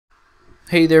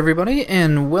Hey there everybody,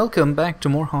 and welcome back to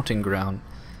more Haunting Ground.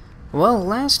 Well,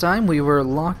 last time we were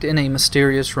locked in a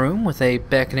mysterious room with a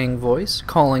beckoning voice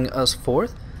calling us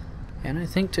forth, and I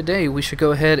think today we should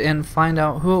go ahead and find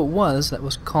out who it was that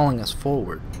was calling us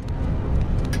forward.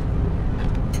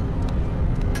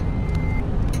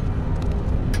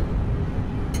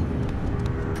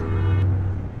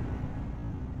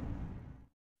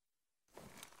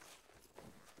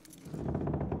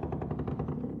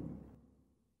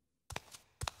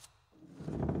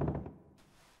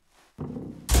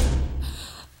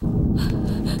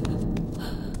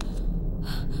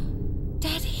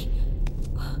 Daddy.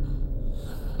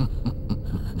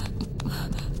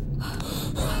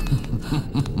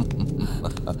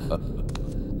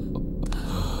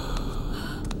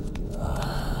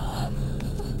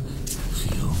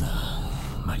 Fiona,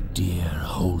 my dear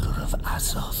holder of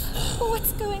Azoth.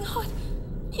 What's going on?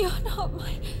 You're not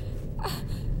my...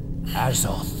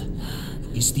 Azoth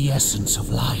is the essence of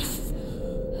life.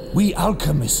 We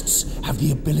alchemists have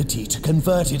the ability to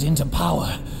convert it into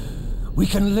power. We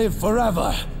can live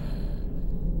forever.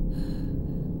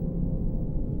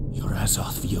 Your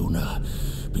Azoth, Fiona,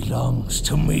 belongs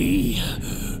to me.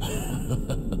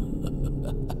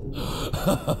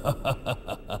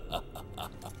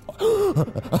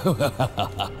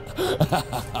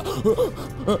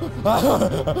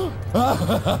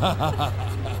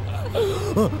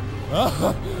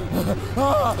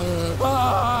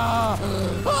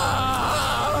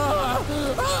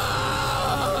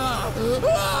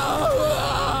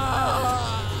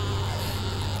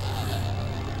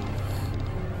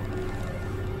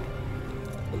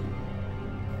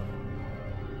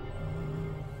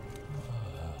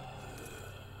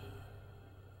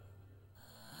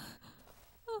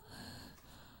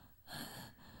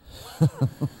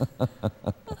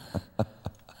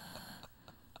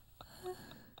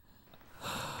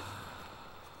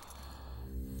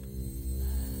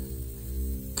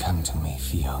 Come to me,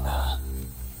 Fiona.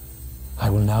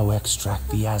 I will now extract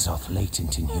the Azoth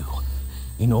latent in you,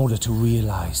 in order to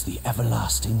realize the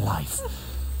everlasting life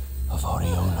of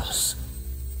Oriona's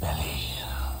belly.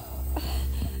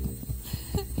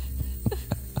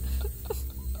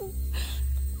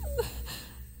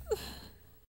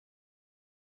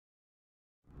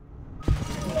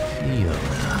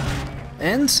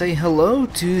 And say hello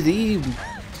to the,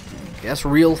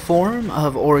 real form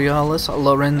of Aureolus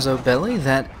Lorenzo Belli,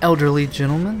 that elderly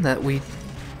gentleman that we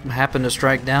happened to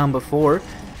strike down before,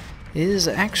 is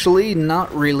actually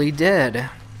not really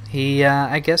dead. He,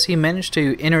 I guess he managed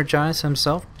to energize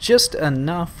himself just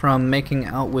enough from making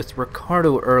out with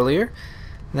Ricardo earlier,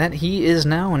 that he is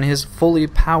now in his fully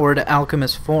powered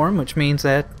alchemist form, which means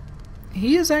that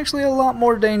he is actually a lot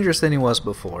more dangerous than he was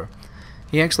before.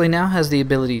 He actually now has the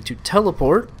ability to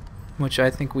teleport, which I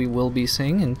think we will be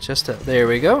seeing in just a... There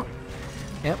we go.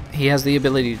 Yep, he has the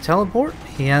ability to teleport.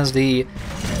 He has the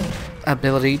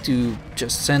ability to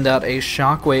just send out a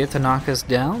shockwave to knock us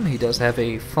down. He does have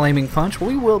a flaming punch.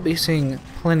 We will be seeing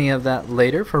plenty of that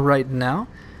later. For right now,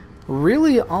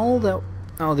 really the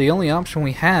only option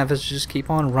we have is just keep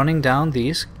on running down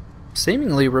these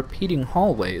seemingly repeating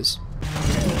hallways.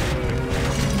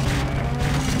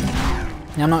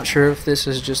 I'm not sure if this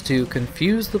is just to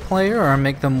confuse the player or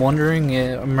make them wonder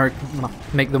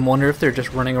if they're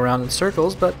just running around in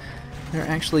circles, but there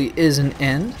actually is an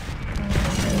end.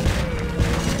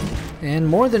 And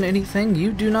more than anything,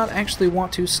 you do not actually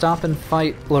want to stop and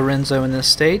fight Lorenzo in this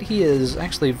state. He is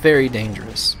actually very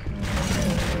dangerous.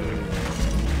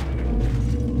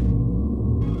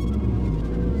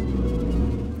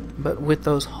 But with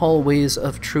those hallways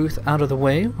of truth out of the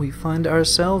way, we find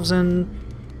ourselves in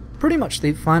pretty much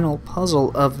the final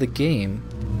puzzle of the game.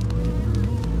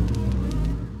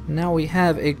 Now we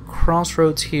have a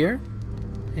crossroads here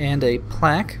and a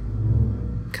plaque,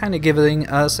 kind of giving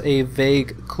us a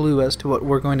vague clue as to what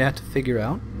we're going to have to figure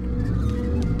out.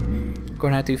 We're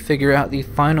going to have to figure out the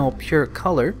final pure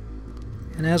color,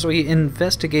 and as we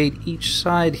investigate each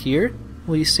side here,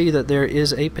 we see that there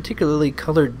is a particularly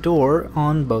colored door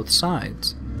on both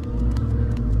sides.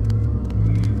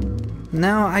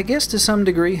 Now, I guess to some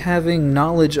degree having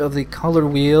knowledge of the color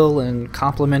wheel and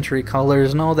complementary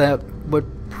colors and all that would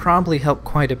probably help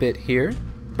quite a bit here,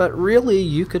 but really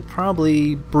you could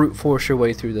probably brute force your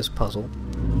way through this puzzle.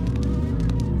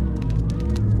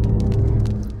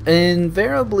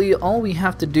 Invariably, all we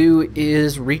have to do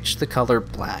is reach the color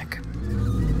black.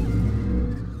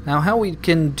 Now, how we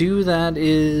can do that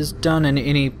is done in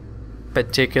any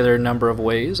particular number of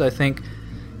ways. I think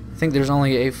there's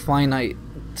only a finite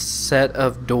set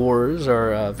of doors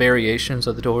or variations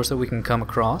of the doors that we can come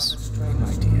across. Stray,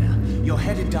 my dear. You're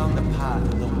headed down the path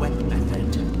of the wet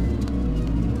method.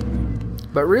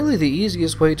 But really the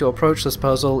easiest way to approach this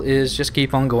puzzle is just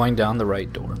keep on going down the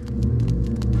right door.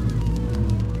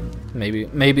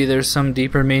 Maybe there's some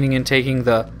deeper meaning in taking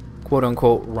the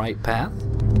quote-unquote right path.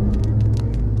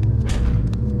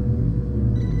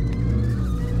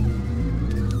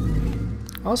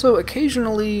 Also,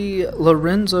 occasionally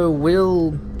Lorenzo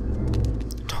will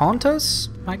taunt us,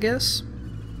 I guess?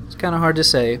 It's kind of hard to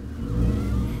say.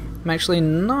 I'm actually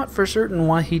not for certain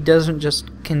why he doesn't just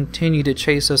continue to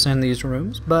chase us in these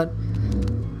rooms, but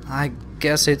I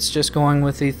guess it's just going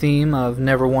with the theme of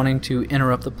never wanting to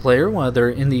interrupt the player while they're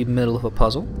in the middle of a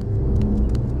puzzle.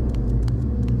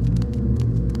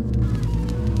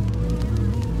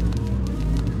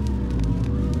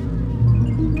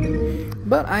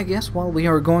 But I guess while we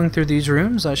are going through these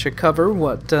rooms, I should cover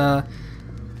what the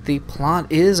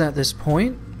plot is at this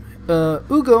point.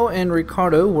 Ugo and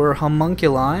Ricardo were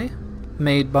homunculi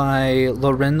made by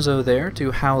Lorenzo there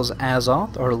to house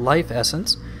Azoth, or life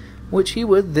essence, which he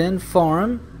would then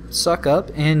farm, suck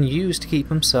up, and use to keep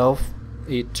himself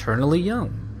eternally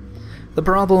young. The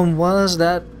problem was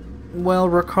that, well,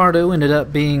 Ricardo ended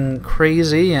up being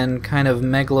crazy and kind of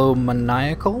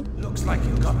megalomaniacal. Looks like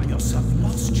you got yourself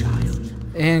lost, child.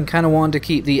 And kind of wanted to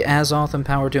keep the Azoth in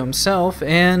power to himself,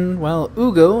 and, well,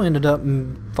 Ugo ended up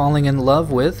falling in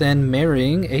love with and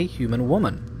marrying a human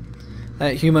woman.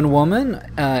 That human woman,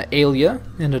 Alia,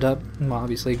 ended up, well,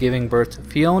 obviously giving birth to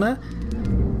Fiona.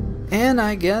 And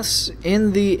I guess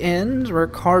in the end,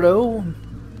 Ricardo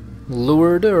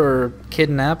lured or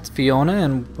kidnapped Fiona,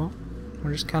 and well,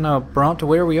 we're just kind of brought to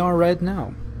where we are right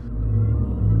now.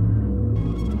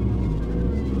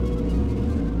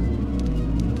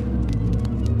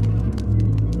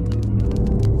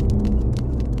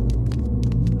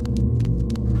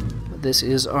 This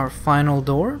is our final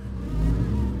door,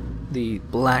 the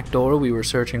black door we were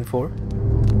searching for.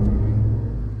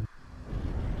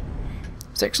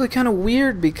 It's actually kind of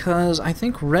weird because I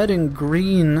think red and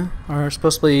green are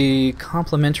supposed to be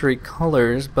complementary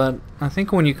colors, but I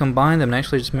think when you combine them it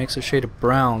actually just makes a shade of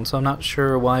brown, so I'm not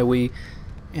sure why we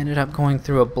ended up going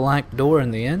through a black door in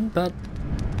the end, but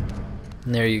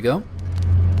there you go.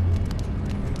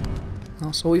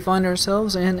 Also, we find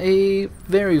ourselves in a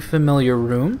very familiar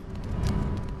room,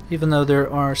 even though there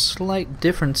are slight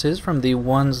differences from the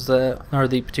ones that are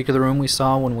the particular room we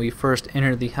saw when we first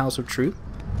entered the House of Truth.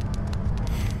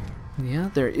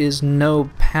 Yeah, there is no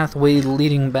pathway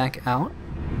leading back out.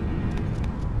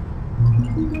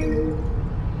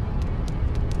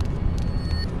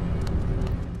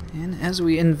 And as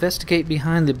we investigate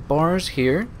behind the bars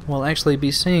here, we'll actually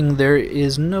be seeing there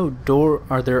is no door,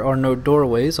 or there are no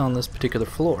doorways on this particular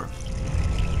floor.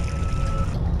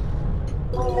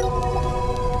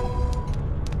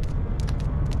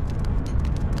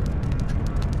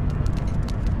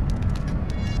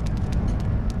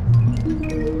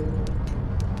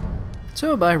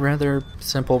 So by rather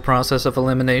simple process of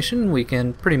elimination, we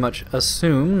can pretty much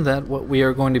assume that what we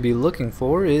are going to be looking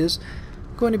for is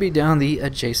going to be down the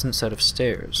adjacent set of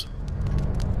stairs.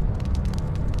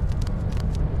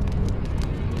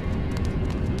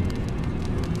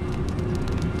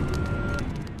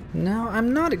 Now,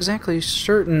 I'm not exactly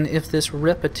certain if this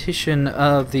repetition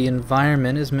of the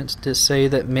environment is meant to say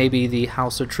that maybe the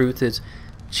House of Truth is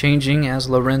changing as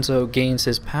Lorenzo gains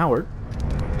his power.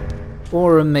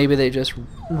 Or maybe they just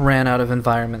ran out of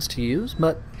environments to use,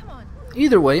 but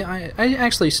either way, I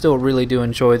actually still really do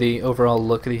enjoy the overall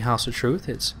look of the House of Truth.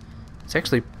 It's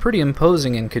actually pretty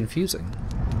imposing and confusing.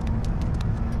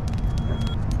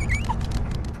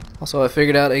 Also, I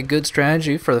figured out a good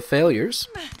strategy for the failures.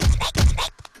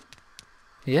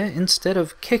 Yeah, instead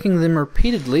of kicking them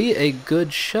repeatedly, a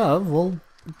good shove will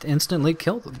instantly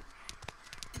kill them.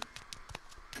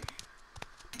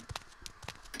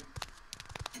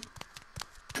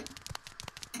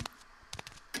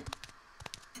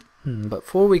 But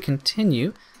before we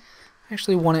continue, I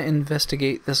actually want to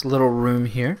investigate this little room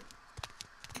here.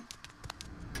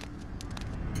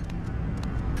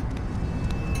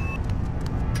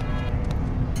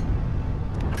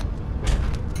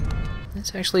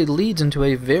 This actually leads into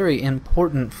a very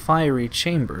important fiery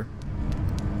chamber.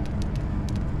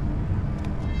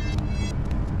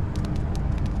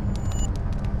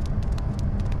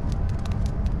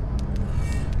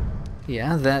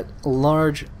 Yeah, that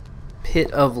large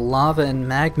pit of lava and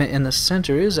magma in the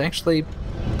center is actually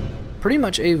pretty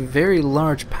much a very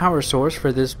large power source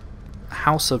for this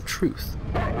House of Truth.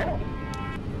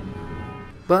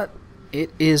 But it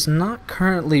is not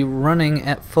currently running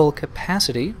at full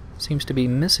capacity. Seems to be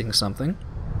missing something.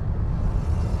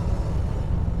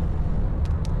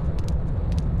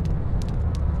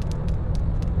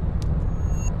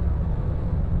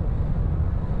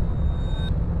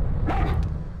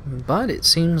 But it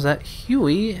seems that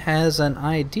Huey has an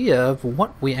idea of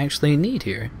what we actually need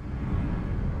here.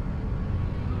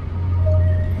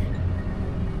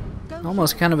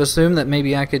 Almost kind of assumed that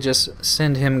maybe I could just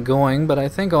send him going, but I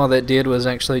think all that did was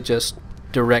actually just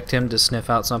direct him to sniff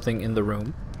out something in the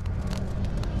room.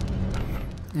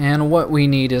 And what we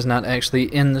need is not actually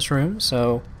in this room,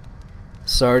 so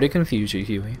sorry to confuse you,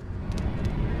 Huey.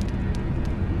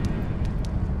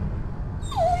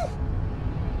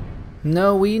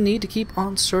 No, we need to keep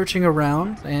on searching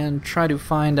around and try to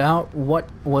find out what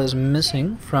was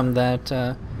missing from that,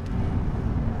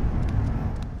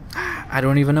 I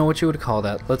don't even know what you would call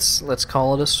that. Let's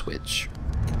call it a switch.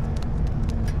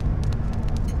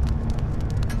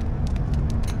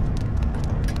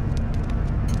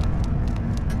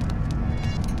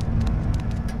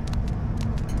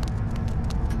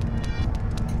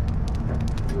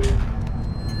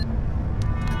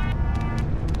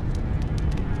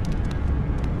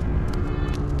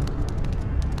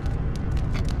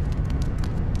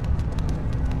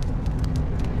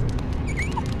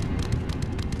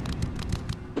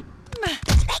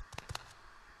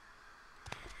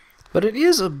 But it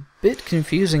is a bit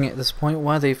confusing at this point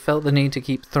why they felt the need to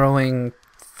keep throwing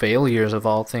failures of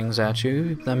all things at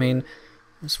you. I mean,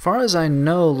 as far as I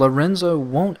know, Lorenzo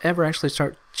won't ever actually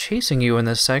start chasing you in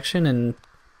this section, and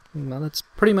well, that's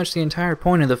pretty much the entire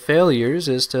point of the failures,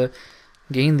 is to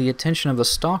gain the attention of the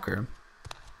stalker.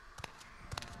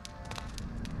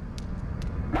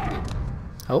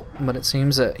 Oh, but it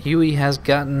seems that Huey has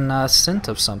gotten a scent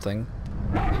of something.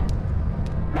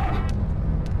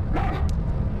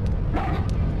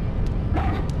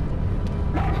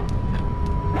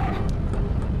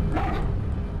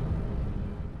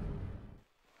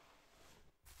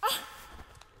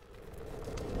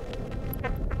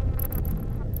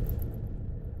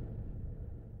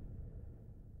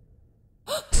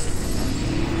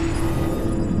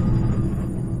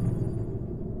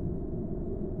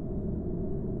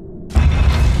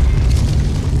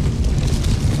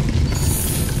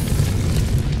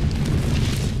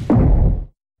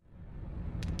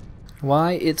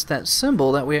 Why, it's that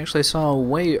symbol that we actually saw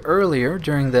way earlier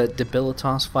during the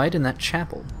Debilitas fight in that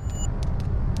chapel.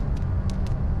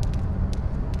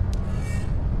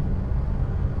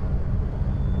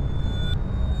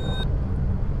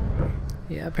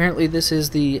 Yeah, apparently this is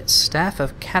the Staff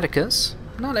of Catechus.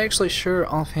 I'm not actually sure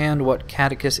offhand what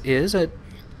Catechus is. It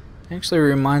actually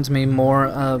reminds me more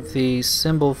of the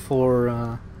symbol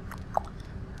for,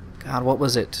 God, what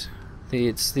was it?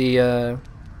 It's the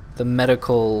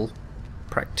medical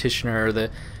practitioner,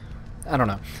 I don't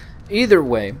know. Either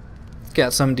way,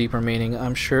 got some deeper meaning,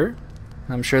 I'm sure.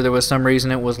 I'm sure there was some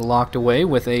reason it was locked away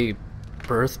with a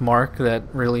birthmark that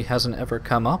really hasn't ever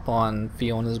come up on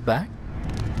Fiona's back.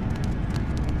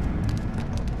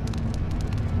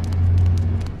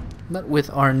 But with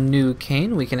our new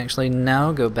cane, we can actually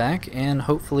now go back and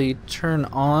hopefully turn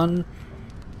on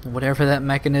whatever that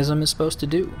mechanism is supposed to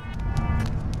do.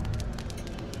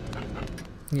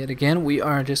 Yet again, we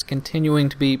are just continuing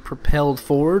to be propelled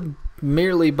forward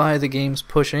merely by the game's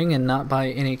pushing and not by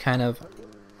any kind of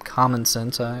common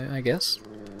sense, I guess.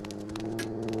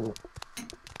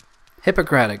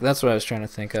 Hippocratic, that's what I was trying to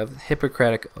think of.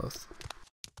 Hippocratic Oath.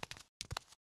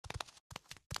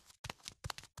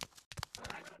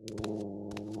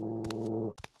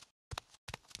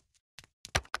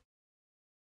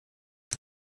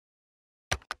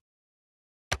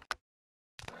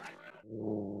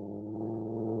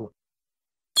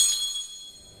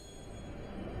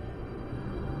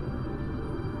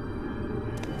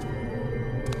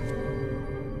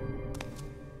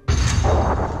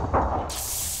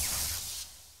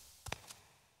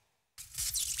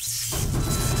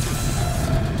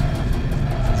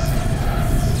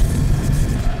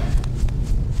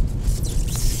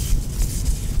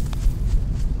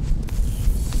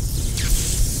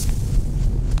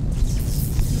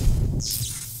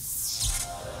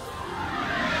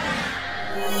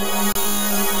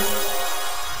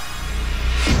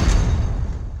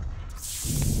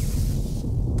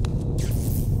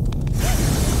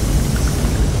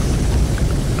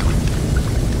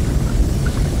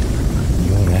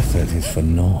 Is for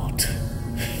naught.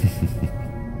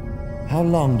 How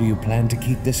long do you plan to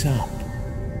keep this up?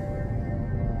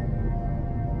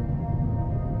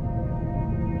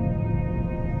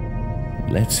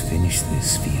 Let's finish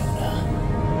this, Fiona.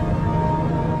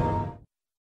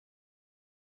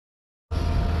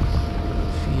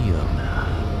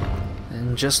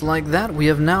 And just like that, we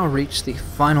have now reached the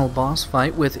final boss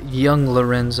fight with young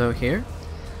Lorenzo here.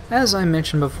 As I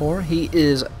mentioned before, he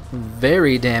is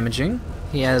very damaging.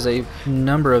 He has a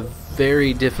number of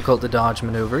very difficult to dodge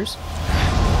maneuvers.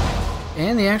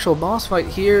 And the actual boss fight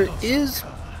here is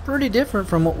pretty different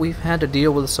from what we've had to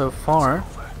deal with so far.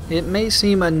 It may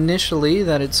seem initially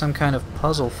that it's some kind of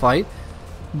puzzle fight,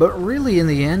 but really in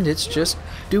the end it's just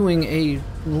doing a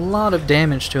lot of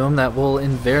damage to him that will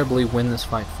invariably win this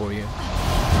fight for you.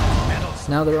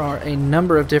 Now there are a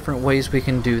number of different ways we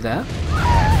can do that.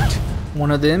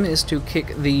 One of them is to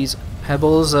kick these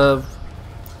pebbles of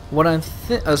what I'm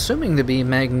assuming to be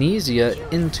magnesia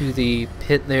into the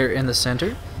pit there in the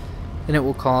center, and it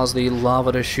will cause the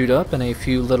lava to shoot up and a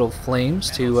few little flames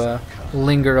to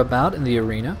linger about in the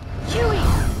arena,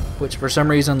 which for some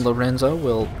reason Lorenzo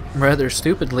will rather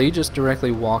stupidly just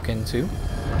directly walk into.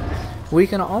 We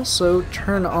can also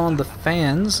turn on the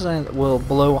fans that will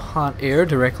blow hot air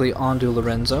directly onto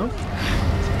Lorenzo,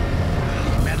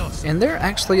 and they're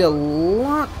actually a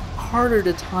lot harder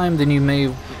to time than you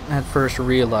may at first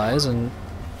realize, and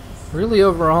really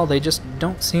overall they just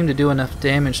don't seem to do enough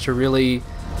damage to really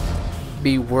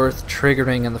be worth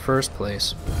triggering in the first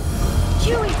place.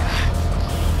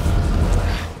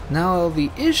 Now the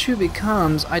issue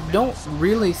becomes, I don't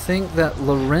really think that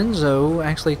Lorenzo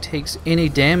actually takes any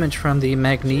damage from the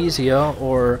magnesia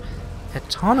or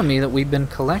autonomy that we've been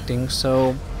collecting,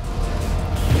 so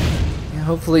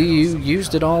hopefully you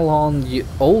used it all on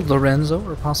old Lorenzo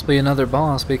or possibly another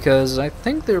boss, because I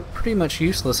think they're pretty much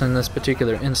useless in this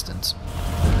particular instance.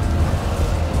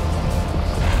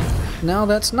 Now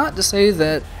that's not to say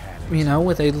that, you know,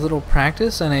 with a little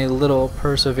practice and a little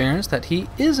perseverance that he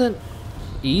isn't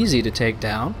easy to take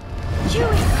down.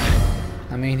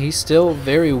 I mean, he's still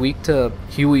very weak to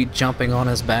Huey jumping on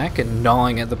his back and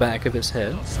gnawing at the back of his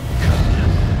head.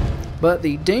 But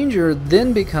the danger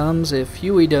then becomes if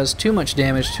Huey does too much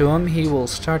damage to him, he will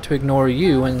start to ignore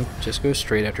you and just go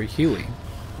straight after Huey.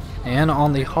 And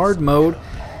on the hard mode,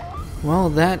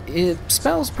 well, it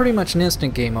spells pretty much an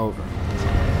instant game over.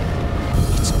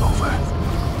 It's over.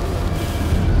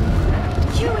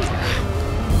 Huey!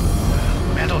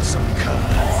 Meddlesome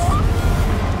curse.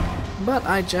 But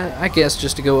I guess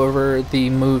just to go over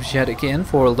the moves yet again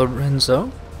for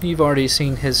Lorenzo, you've already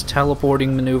seen his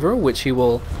teleporting maneuver, which he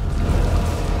will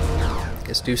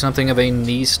do something of a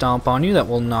knee stomp on you that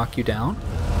will knock you down.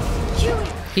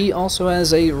 He also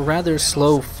has a rather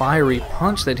slow fiery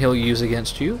punch that he'll use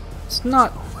against you. It's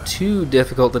not too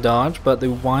difficult to dodge, but the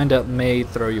wind-up may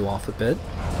throw you off a bit.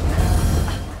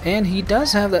 And he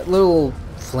does have that little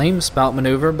flame spout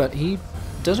maneuver, but he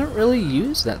doesn't really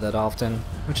use that often,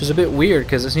 which is a bit weird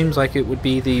because it seems like it would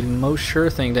be the most sure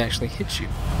thing to actually hit you.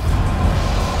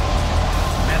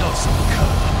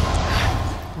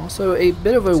 Also, a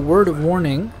bit of a word of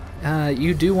warning,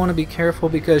 you do want to be careful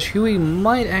because Huey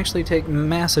might actually take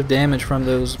massive damage from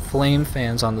those flame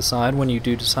fans on the side when you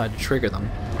do decide to trigger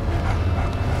them.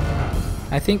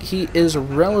 I think he is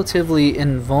relatively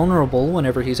invulnerable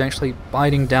whenever he's actually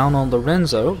biting down on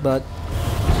Lorenzo, but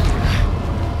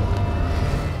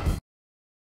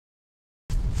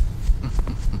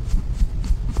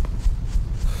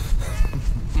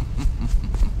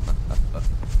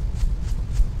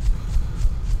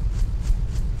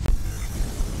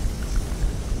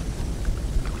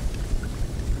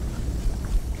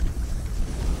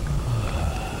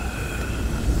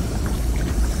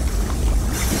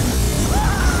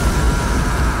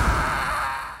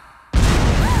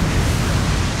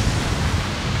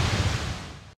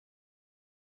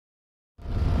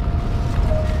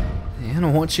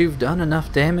once you've done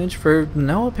enough damage for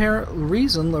no apparent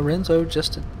reason, Lorenzo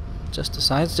just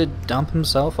decides to dump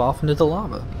himself off into the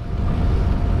lava.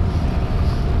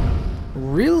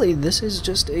 Really, this is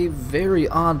just a very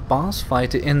odd boss fight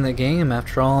to end the game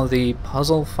after all the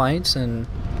puzzle fights and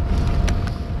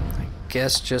I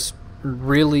guess just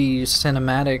really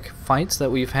cinematic fights that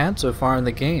we've had so far in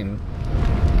the game.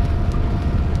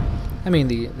 I mean,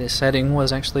 the setting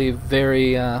was actually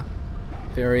very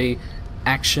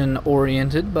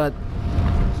action-oriented, but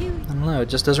I don't know, it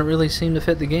just doesn't really seem to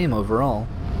fit the game overall.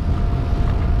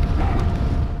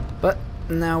 But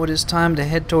now it is time to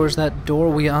head towards that door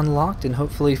we unlocked and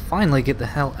hopefully finally get the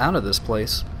hell out of this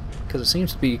place, because it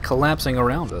seems to be collapsing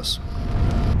around us.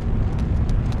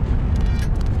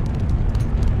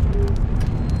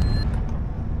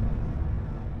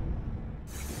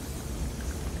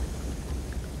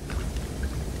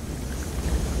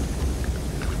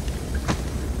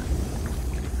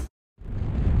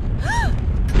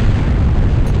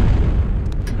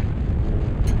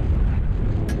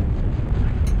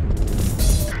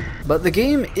 But the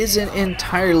game isn't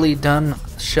entirely done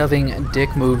shoving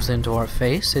dick moves into our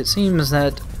face. It seems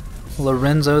that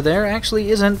Lorenzo there actually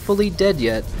isn't fully dead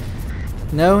yet.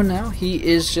 No, he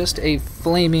is just a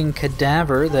flaming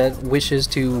cadaver that wishes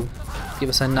to give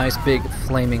us a nice big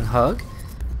flaming hug.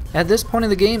 At this point in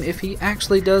the game, if he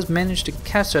actually does manage to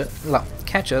catch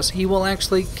us, he will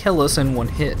actually kill us in one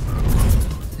hit.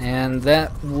 And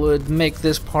that would make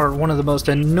this part one of the most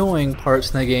annoying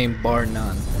parts in the game, bar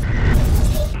none.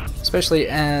 Especially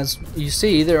as you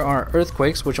see, there are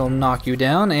earthquakes which will knock you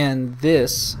down, and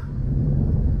this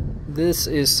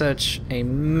is such a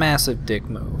massive dick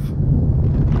move.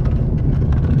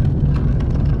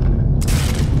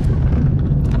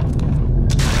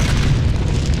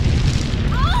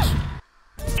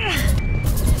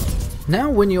 Now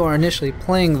when you are initially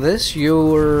playing this,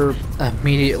 you're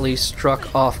immediately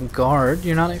struck off guard.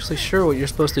 You're not actually sure what you're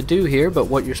supposed to do here, but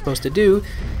what you're supposed to do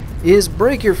is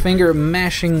break your finger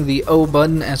mashing the O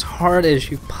button as hard as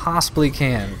you possibly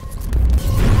can.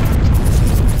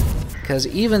 Because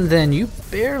even then, you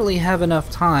barely have enough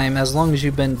time as long as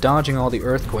you've been dodging all the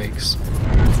earthquakes.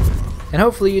 And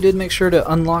hopefully you did make sure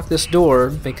to unlock this door,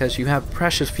 because you have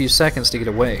precious few seconds to get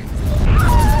away.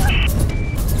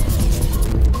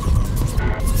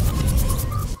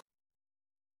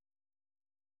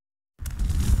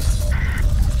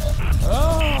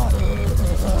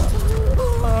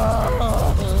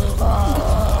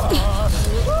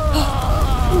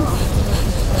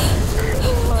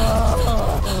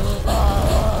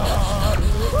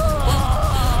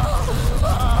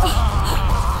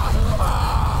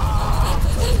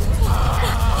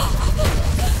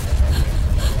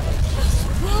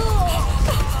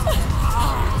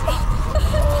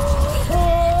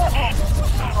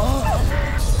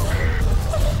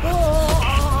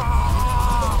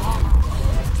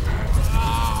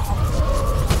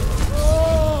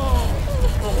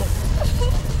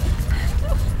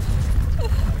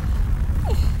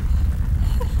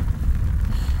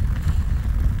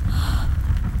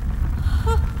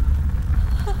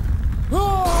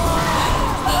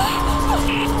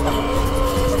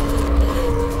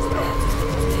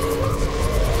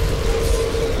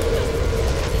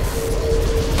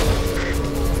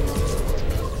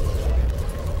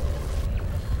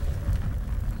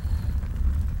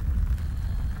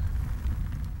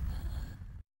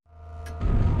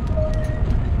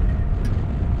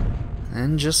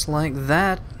 And just like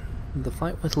that, the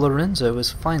fight with Lorenzo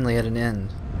is finally at an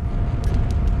end.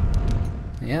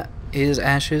 Yeah, his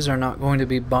ashes are not going to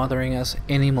be bothering us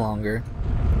any longer.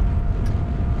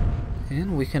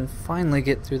 And we can finally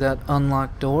get through that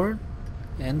unlocked door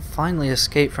and finally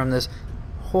escape from this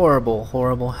horrible,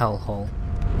 horrible hellhole.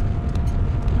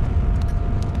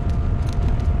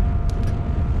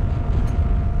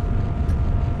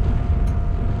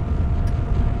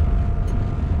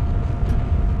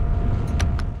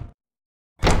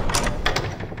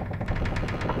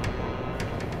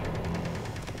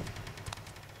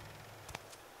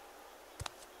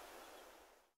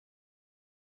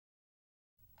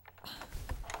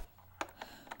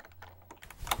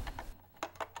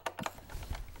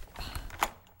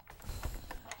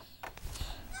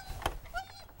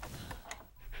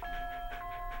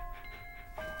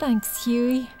 Thanks,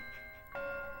 Huey.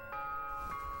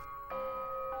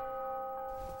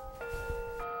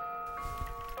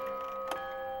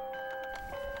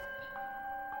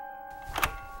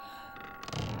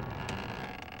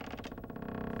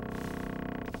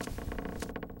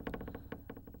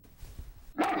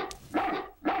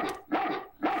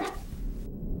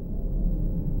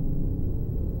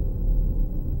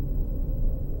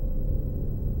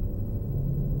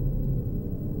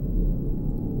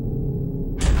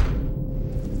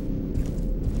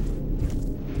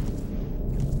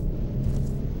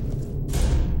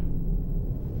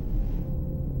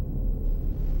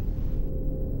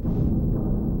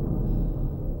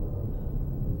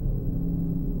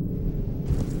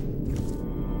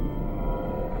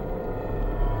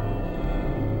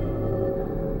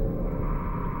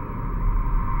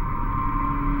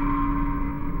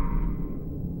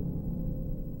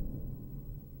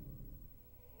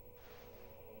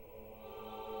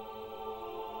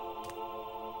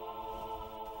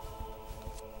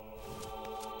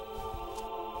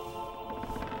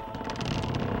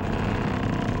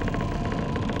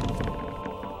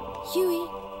 Huey.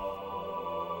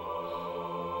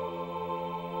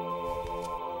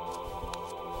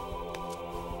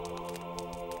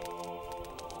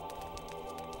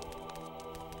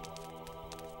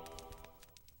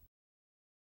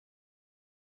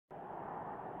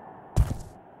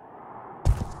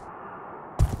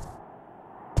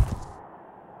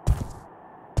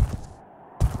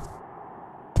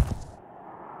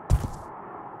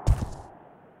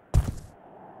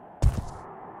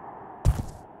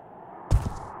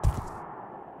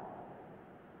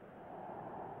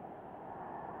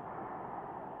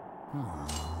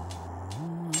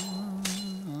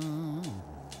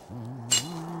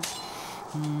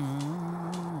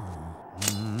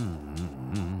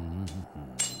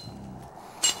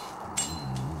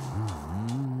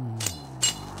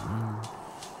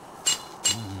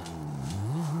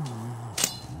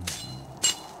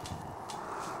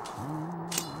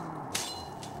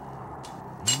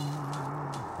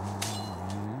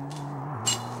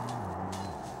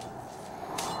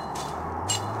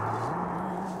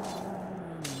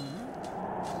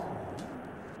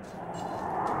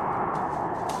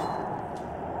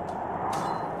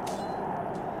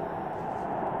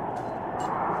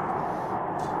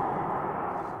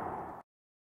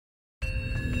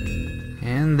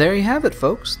 And there you have it,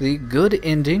 folks, the good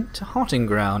ending to Haunting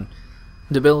Ground.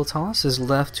 Debilitas is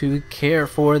left to care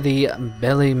for the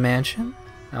Belly Mansion,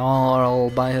 all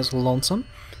by his lonesome,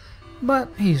 but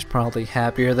he's probably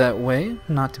happier that way,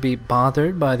 not to be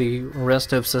bothered by the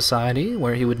rest of society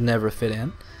where he would never fit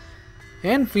in.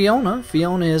 And Fiona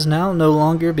is now no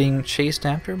longer being chased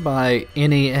after by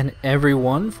any and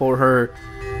everyone for her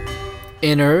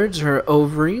innards, her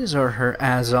ovaries, or her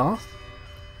Azoth.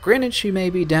 Granted, she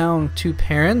may be down 2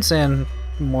 parents and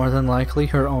more than likely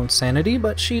her own sanity,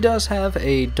 but she does have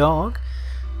a dog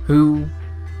who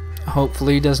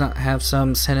hopefully does not have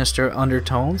some sinister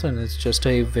undertones and is just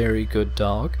a very good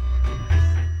dog.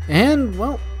 And,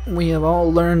 well, we have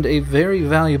all learned a very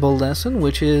valuable lesson,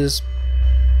 which is,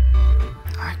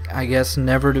 I guess,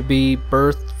 never to be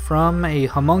birthed from a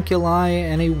homunculi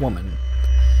and a woman.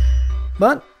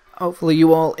 But hopefully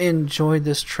you all enjoyed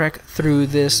this trek through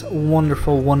this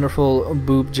wonderful, wonderful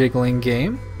boob jiggling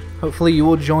game. Hopefully you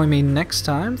will join me next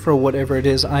time for whatever it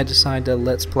is I decide to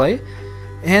let's play.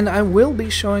 And I will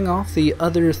be showing off the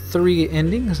other 3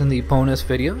 endings in the bonus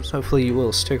videos. Hopefully you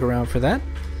will stick around for that.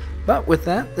 But with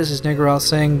that, this is Niggeroth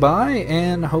saying bye,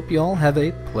 and I hope you all have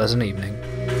a pleasant evening.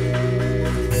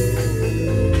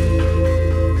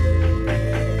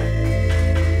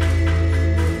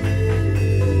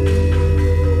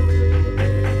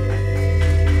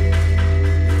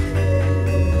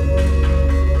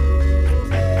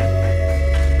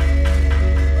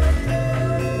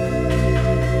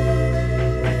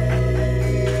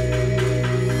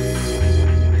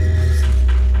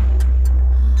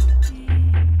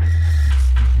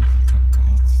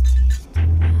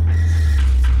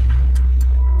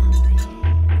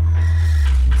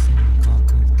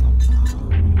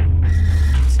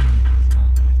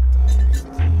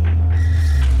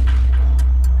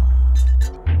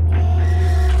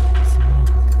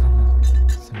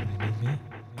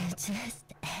 Just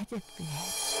edit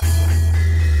it.